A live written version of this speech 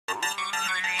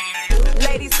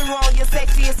ladies threw on your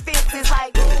sexiest fits. It's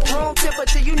like room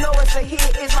temperature, you know it's a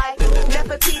hit. It's like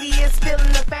Nefititi is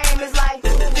feeling the fame. It's like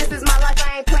this is my life,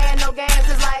 I ain't playing no games.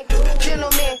 It's like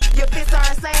gentlemen, your fits are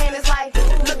insane. It's like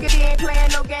look at he ain't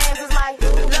playing no games. It's like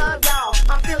love y'all,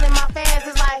 I'm feeling my fans.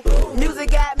 It's like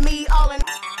music got me all in.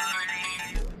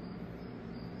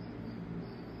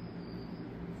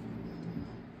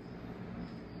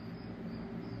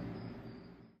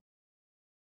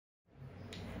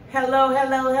 Hello,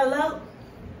 hello, hello.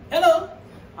 Hello.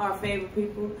 Our favorite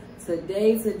people.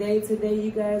 Today,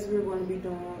 you guys, we're going to be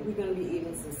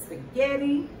eating some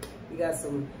spaghetti. We got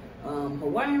some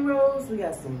Hawaiian rolls. We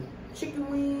got some chicken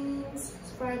wings,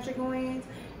 fried chicken wings,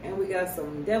 and we got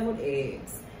some deviled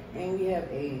eggs. And we have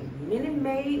a Minute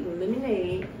Maid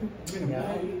lemonade. I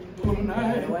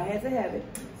know I had to have it.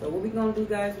 So what we're going to do,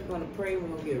 guys, we're going to pray. We're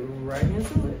going to get right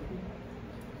into it.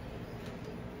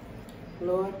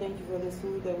 Lord, thank you for this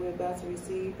food that we're about to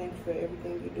receive. Thank you for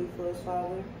everything you do for us,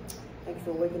 Father. Thank you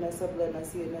for waking us up, letting us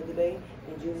see another day.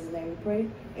 In Jesus' name we pray.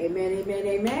 Amen, amen,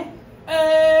 amen.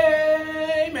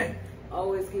 Amen.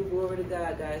 Always give glory to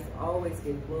God, guys. Always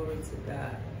give glory to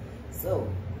God. So,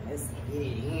 let's get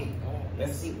it in.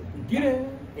 Let's see what we got.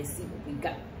 Let's see what we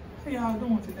got. How y'all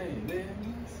doing today, man?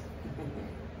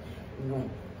 We're going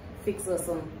to fix us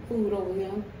some food over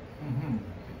here.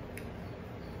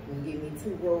 Give me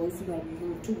 2 rolls. You're gonna give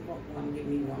me 2. I'm gonna give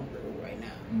me 1 roll right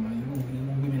now. You gonna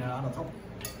give me that other top?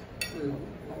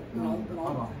 No.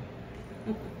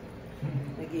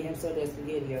 I get him so that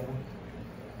spaghetti, y'all.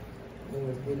 It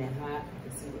was getting hot.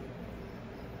 Let's see what.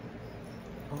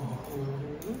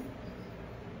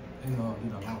 Eat a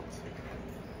lot.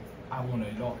 I want a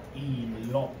lot. Eat a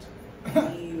lot.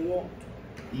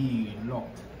 Eat a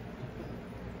lot.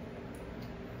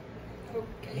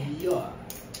 Okay. Yeah.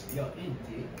 Your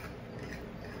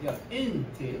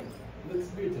intake looks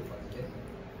beautiful. Yeah?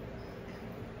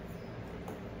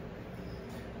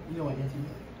 You know what, Auntie?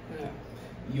 Yeah.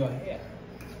 Your hair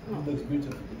looks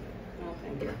beautiful. Oh,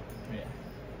 thank you. Yeah.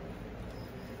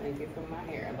 Thank you for my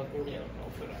hair. I look really good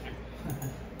for that.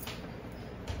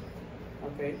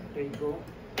 Okay, there you go.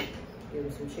 Give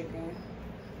us some chicken.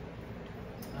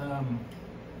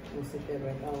 We'll sit that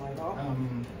right there like off. Let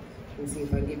me see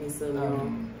if I get me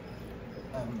some.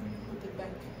 Put it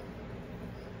back.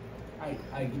 I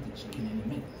get the chicken in a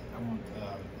minute. I want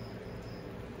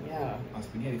my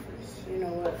spaghetti first. You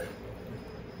know what?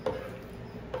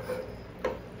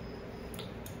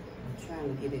 I'm trying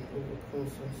to get it over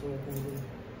closer so it can be.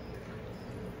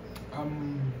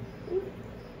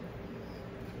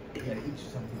 You gotta eat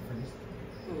something first.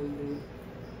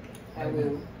 I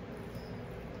will.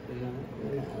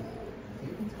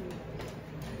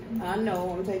 I know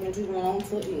I'm taking too long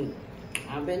to eat.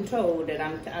 I've been told that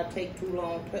I take too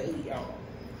long to eat, y'all.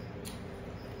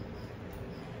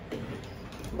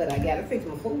 But I gotta fix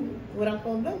my food. What I'm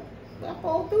supposed to do? What I'm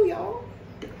supposed to do, y'all?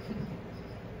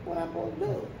 What I'm supposed to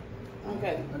do?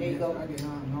 Okay, there you go. No.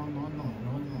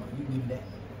 You give that.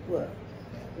 What?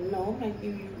 No, I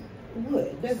give you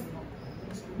what? That's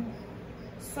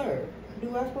sir.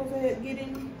 Do I supposed to get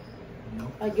in?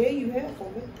 No. I gave you half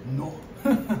of it. No.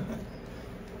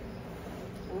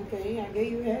 Okay, I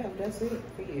gave you half. That's it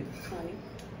for you, honey.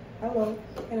 Hello.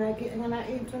 Can I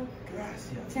eat some?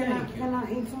 Gracias. Can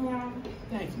I eat some, y'all?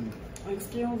 Thank you.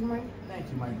 Excuse me. Thank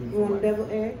you, my good You want a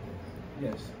deviled egg?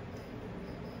 Yes.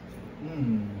 You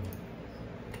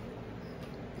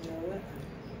know what?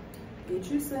 Get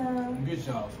you some. Good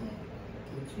job, son.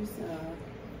 Get you some.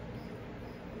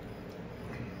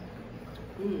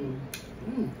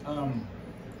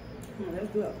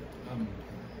 That's good.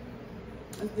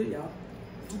 That's good, y'all.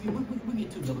 We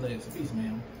get 2 double eggs apiece,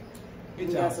 ma'am. We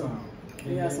got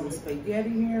some spaghetti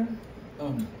here.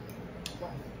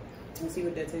 Let's see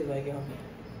what that tastes like, y'all.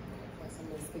 Got some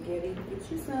spaghetti.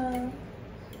 Get you some.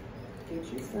 Get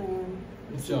you some.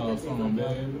 Get y'all some,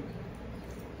 baby.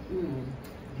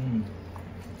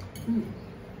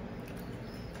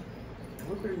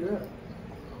 That's pretty good.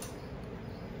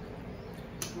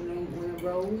 When it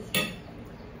rolls.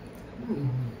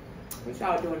 What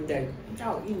y'all doing today? What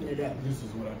y'all eating today? This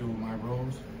is what I do with my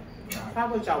rolls. How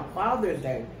was y'all Father's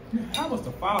Day? How was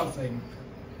the Father's Day?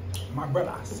 My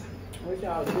brothers. What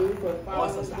y'all do for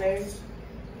Father's Day?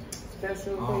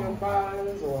 Special for your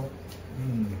fathers or?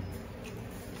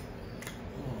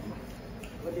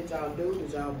 What did y'all do?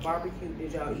 Did y'all barbecue?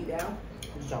 Did y'all eat out?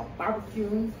 Did y'all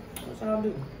barbecue? What y'all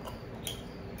do?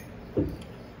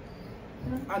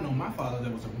 I know my Father's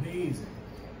Day was amazing.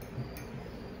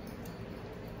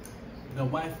 The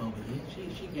wife over here,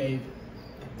 she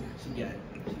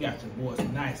got your boy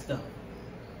some nice stuff.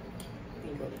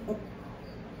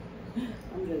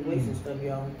 I'm just wasting stuff,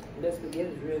 y'all. That spaghetti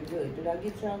is real good. Did I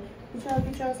get y'all? Did y'all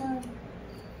get y'all some?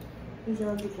 Did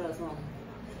y'all get y'all some?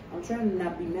 I'm trying to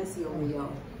not be messy over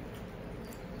y'all.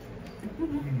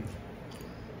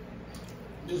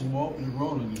 Just walk and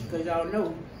roll it. Because y'all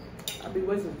know I be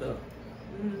wasting stuff.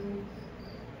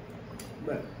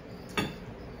 But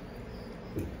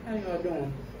how y'all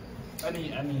doing? I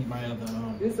need my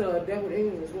other This deviled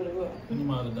eggs is really good. I need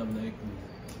my other double egg.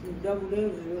 These deviled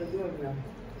eggs is really good now.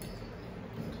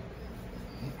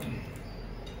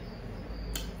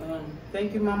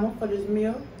 Thank you, Mama, for this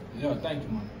meal. Yeah, thank you,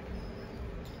 Mama.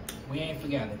 We ain't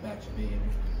forgot about you, baby.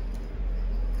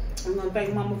 I'm gonna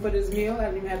thank Mama for this meal. I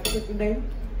didn't even have to cook today.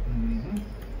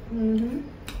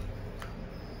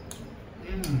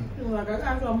 She was like, I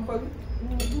got something for you.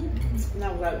 And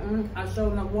I was like, I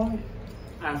sure enough want it.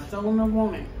 I sure enough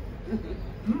want it.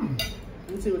 Let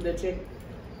me see what that chicken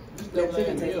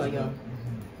tastes like, y'all.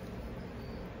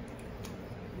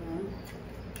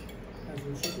 That's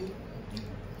some chicken.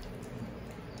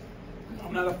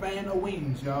 I'm not a fan of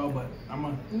wings, y'all, but I'm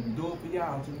gonna do it for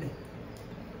y'all today.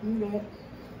 Okay.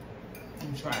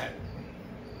 And try it.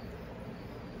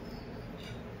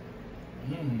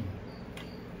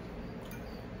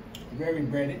 Very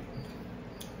bready.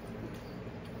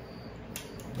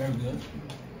 Very good.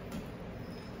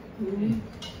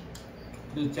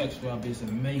 The texture of it is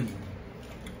amazing.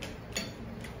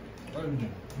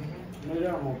 Maybe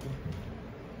I'm open.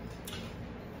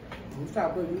 You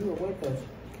stop putting you away because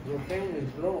your fan is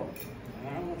blowing. And I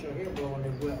don't want your hair blowing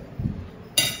as well.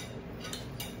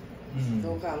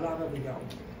 Don't got a lot of it, y'all.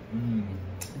 You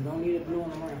don't need it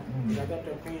blowing around. Because I got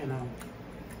that fan on.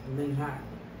 And then hot.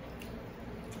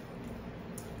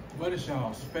 What is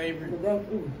y'all's favorite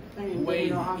way way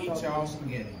to eat y'all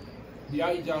spaghetti? Do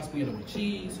y'all eat y'all spaghetti with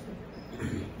cheese,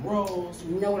 rolls,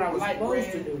 you know what I was light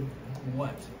supposed bread? to do?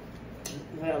 What?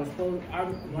 When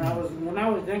I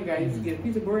was younger, I used to get a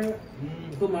piece of bread,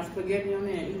 put my spaghetti on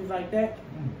there, and eat it like that.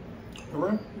 For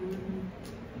real?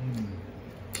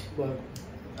 But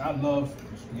I love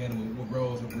spaghetti with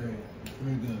rolls of bread. It's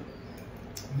really good.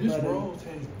 This roll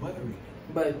tastes buttery.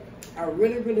 But I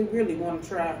really, really, really want to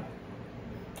try.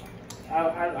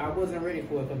 I wasn't ready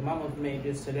for it because Mama made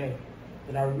this today.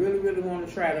 But I really, really want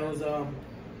to try those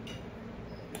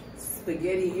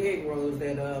spaghetti egg rolls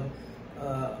that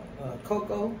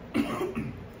Coco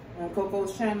on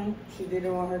Coco's channel. She did it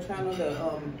on her channel.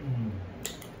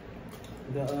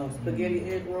 The spaghetti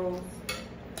egg rolls.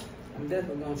 I'm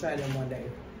definitely gonna try them one day.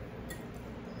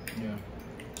 Yeah.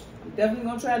 I'm definitely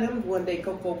gonna try them one day,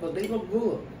 Coco, because they look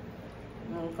good.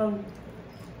 Okay.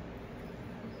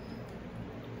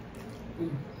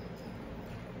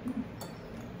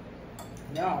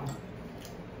 Y'all.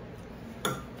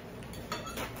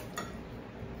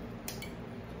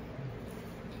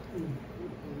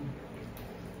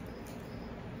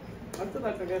 I feel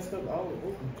like I got stuff all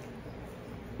over.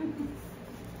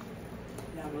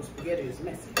 Now my spaghetti is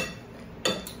messy.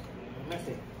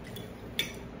 Messy.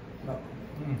 No.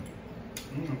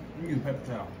 Let me get a paper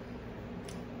towel.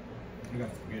 I got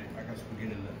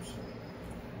spaghetti lips.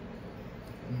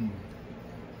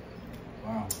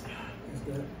 Wow. It's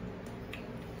good.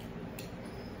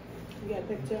 You got a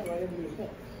paper towel right over your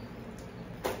cup.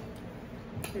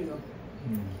 There you go.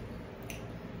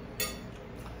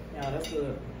 Yeah, that's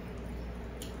good.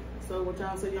 So what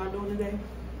y'all say y'all doing today?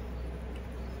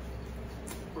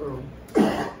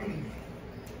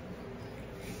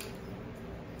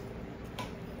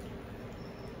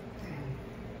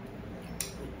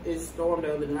 It stormed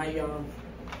the other night, y'all.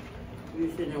 We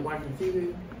were sitting there watching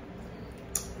TV,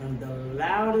 and the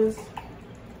loudest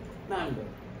thunder.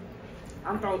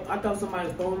 I thought somebody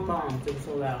was throwing bombs. It was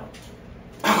so loud.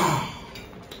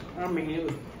 I mean, it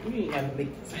was. You ain't got to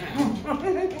make that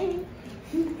sound.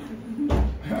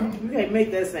 You can't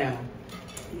make that sound.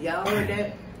 Y'all heard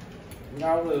that?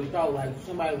 Y'all would have thought like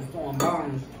somebody was throwing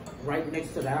bombs right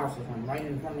next to the house or something, right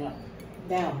in front of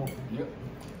the down. Yep.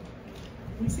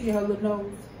 You see her little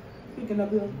nose picking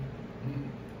up here?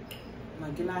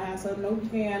 Like, can I have some nose? You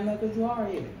can't have nothing because you hard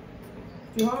headed.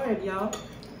 You hard headed, y'all.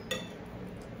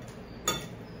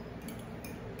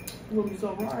 You wouldn't be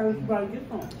so hard, you probably get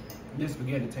some. This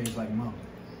spaghetti tastes like mama.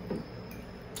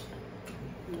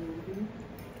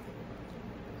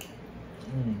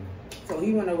 So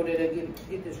he went over there to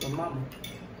get this from Mama.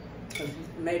 Because she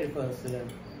made it for us today.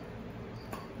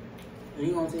 And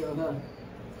he gonna tell her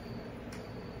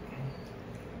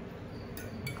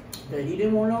that he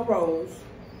didn't want no rolls.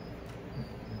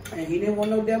 And he didn't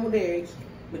want no deviled eggs.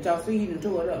 But y'all see he done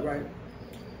tore it up, right?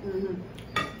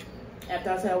 After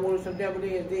I said I wanted some deviled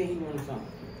eggs, then he wanted some.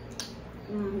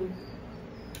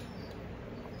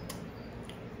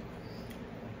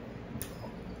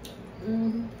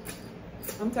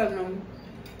 I'm telling them.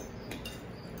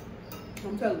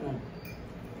 I'm telling them.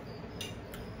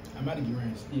 I'm about to get ready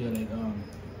and steal that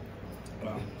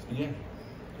spaghetti.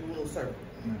 No, sir.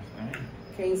 Yes,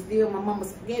 Can't steal my mama's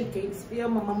spaghetti. Can't steal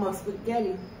my mama's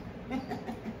spaghetti.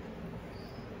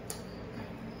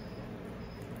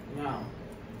 No.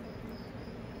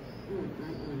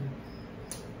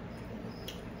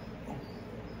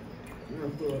 Real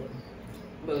good.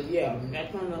 But yeah,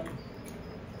 that kind of,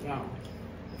 yeah.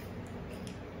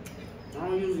 I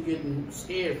don't usually get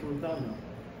scared from thunder.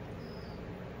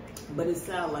 But it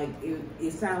sounded like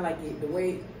the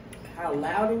way how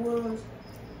loud it was.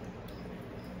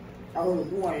 I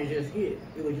heard one and just hit.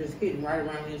 It was just hitting right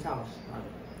around his house, like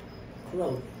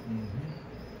close.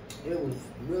 It was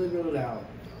really, really loud.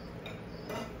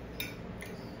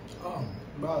 Oh,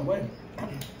 by the way,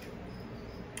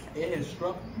 it had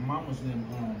struck Mama's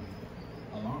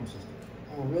alarm system.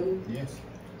 Oh, really? Yes.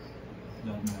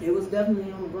 It was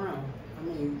definitely on the ground. I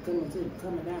mean,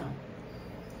 coming down.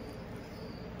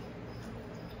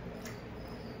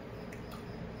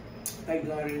 Thank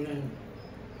God it didn't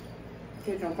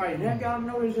catch on fire. Have y'all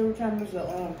noticed every time there's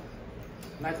a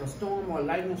like a storm or a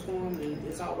lightning storm,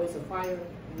 it's always a fire.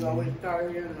 You always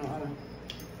start hearing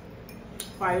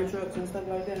fire trucks and stuff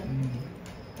like that.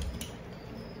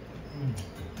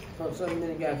 So something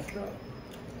that got struck.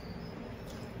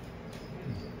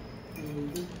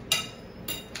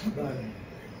 But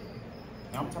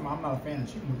I'm talking about, I'm not a fan of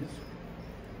chicken, but this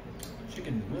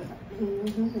chicken is good.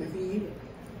 If you eat it.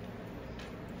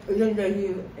 It's just that he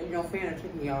ain't no fan of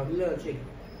chicken, y'all. He loves chicken.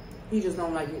 He just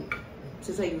don't like it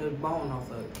to take the bone off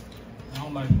of it. I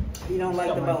don't like He don't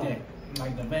like the bone. That.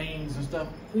 Like the veins and stuff.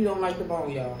 He don't like the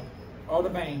bone, y'all. Or the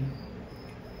vein.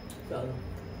 So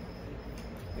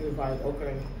he was like,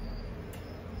 okay.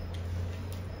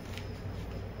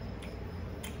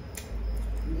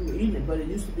 You were eating it, but it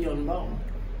used to be on the bone.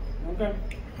 Okay?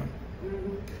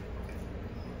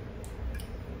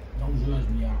 Don't judge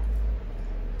me out.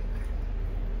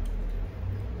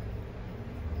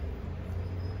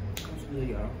 That's good,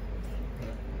 y'all.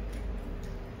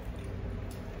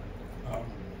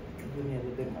 Give me a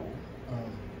little bit more.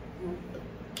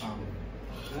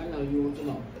 I know you want to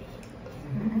know.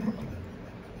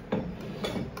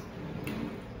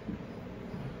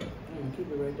 Keep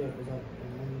it right there, because I'm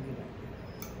going to get it.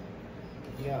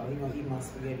 Yeah, he gonna eat my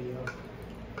spaghetti, y'all.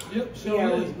 Yep,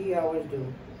 sure He always do.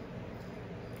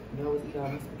 He always eat all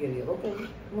my spaghetti. Okay,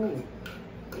 move.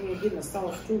 He ain't getting the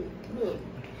sauce too. Look.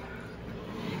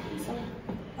 So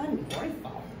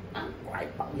ungrateful.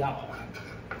 Ungrateful, y'all.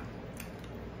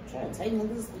 Trying to take me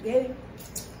this spaghetti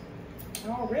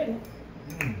already.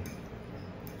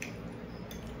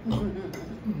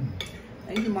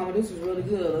 Thank you, Mama. This is really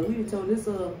good. We told this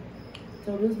little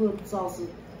sauce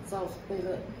plate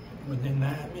up within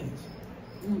 9 minutes.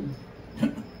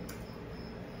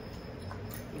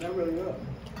 That really good.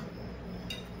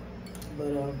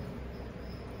 But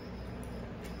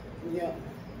yeah.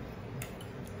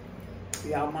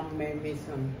 Y'all, Mama made me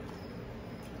some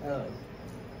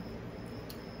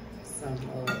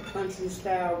country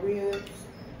style ribs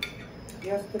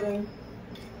yesterday.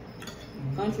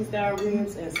 Country style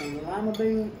ribs and some lima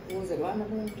beans. What was it, lima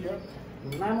beans? Yep.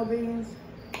 Lima beans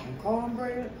and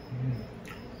cornbread.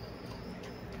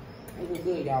 It was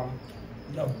good, y'all.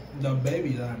 The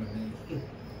baby lima beans.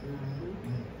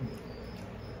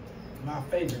 My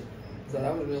favorite. So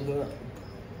that was really good.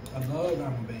 I love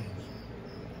lima beans.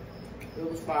 It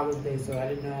was Father's Day, so I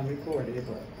didn't know I recorded it,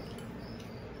 but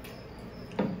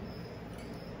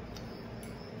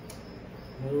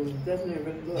it was definitely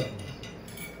really good.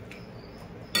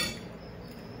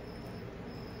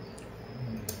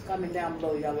 Comment down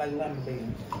below, y'all like lemon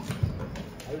beans.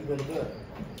 That was really good.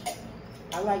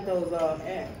 I like those,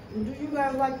 do you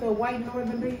guys like the white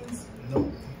northern beans?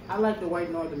 Nope. I like the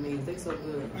white northern beans, they so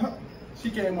good.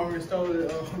 She came over and stole the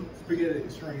spaghetti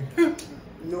string.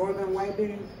 Northern white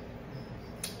beans?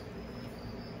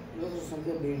 Those are some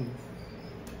good beans,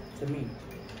 to me.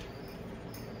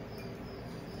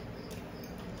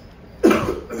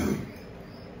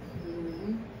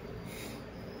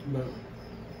 But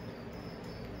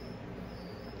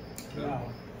wow,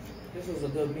 this was a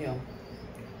good meal.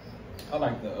 I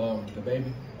like the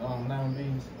baby lima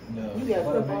beans. You got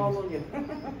stuff all on your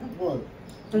what?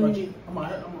 on your I'm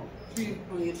on chin.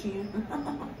 on your chin.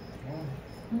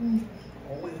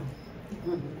 Oh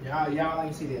yeah. Y'all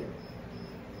ain't see that.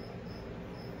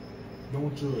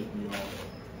 Don't judge me,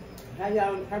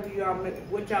 y'all. How do y'all make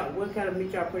what kind of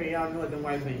meat y'all put in y'all northern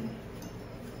white beans?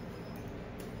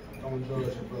 Don't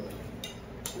judge your brother.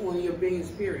 On your beans,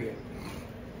 period.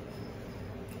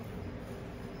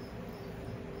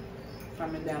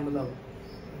 comment down below.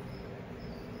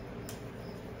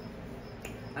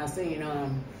 I seen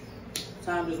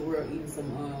Tandra's World eating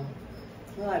some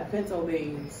like pinto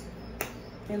beans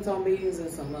and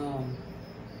some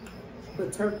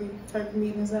put turkey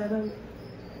meat inside of it.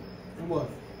 And what?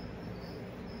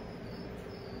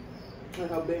 And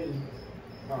her baby.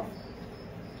 Oh.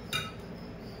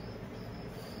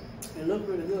 It looked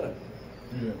really good.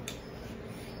 Yeah.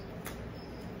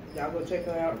 Y'all go check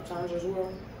her out, Tandra's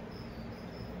World.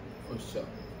 For sure.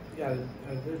 Got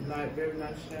a good night, very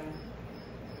nice channel.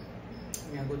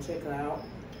 Y'all go check her out.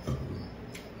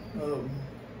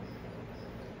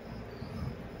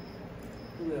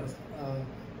 Who else?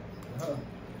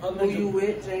 Who you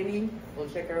with, Janie? Go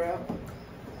check her out.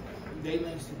 They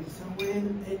links to be somewhere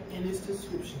in this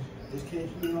description. Just in case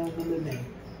you don't know the name.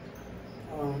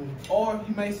 Or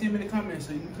you may send me the comments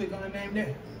so you can click on the name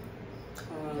there.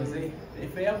 Cause they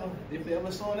forever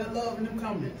showing that love in them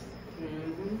comments.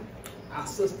 Our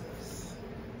sisters.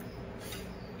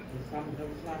 Comment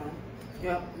every time.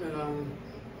 Yep,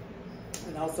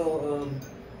 and also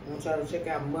I want y'all to check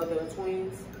out Mother of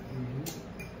Twins.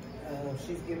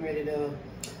 She's getting ready to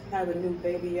have a new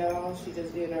baby, y'all. She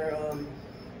just did her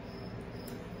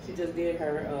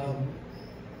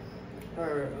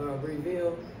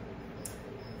reveal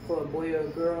for a boy or a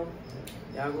girl.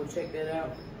 Y'all go check that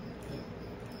out.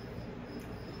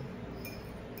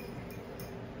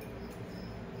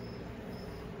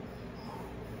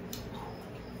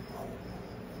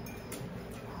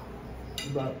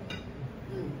 But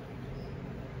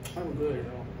I'm good,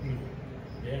 y'all.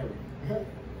 Very.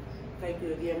 Thank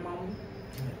you again, Mama.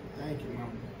 Thank you,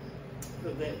 Mama.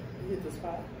 For that, you hit the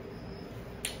spot.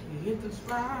 You hit the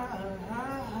spot.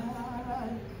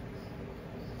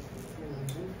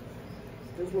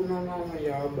 This was not on for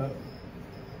y'all, but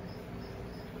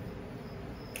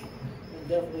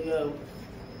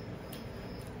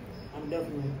I'm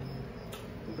definitely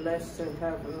blessed to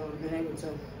have been able to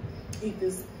eat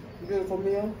this beautiful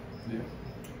meal.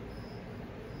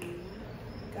 Yeah.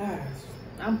 Guys,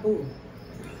 I'm full.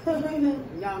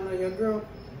 Y'all know your girl,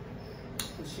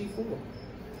 she full.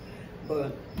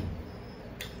 But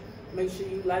make sure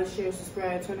you like, share,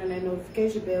 subscribe, turn on that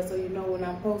notification bell so you know when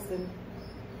I'm posting.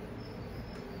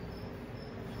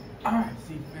 Alright,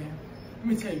 see, fam. Let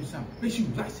me tell you something. Make sure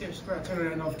you like, share, subscribe, turn on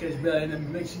that notification bell, and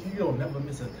then make sure you don't never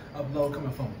miss an upload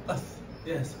coming from us.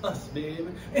 Yes, us, baby.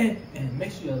 And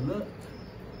make sure you look.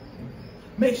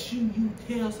 Make sure you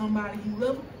tell somebody you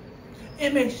love them.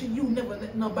 And make sure you never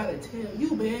let nobody tell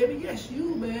you, baby. Yes,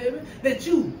 you, baby. That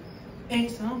you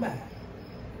ain't somebody.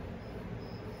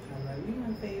 I love you, my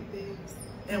babies.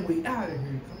 And we out of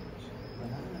here,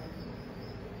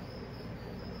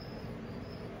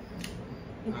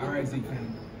 coach. All right,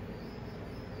 ZeekFamily.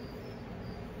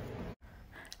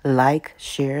 Like,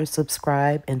 share,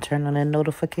 subscribe, and turn on that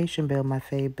notification bell, my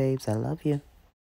fave babes. I love you.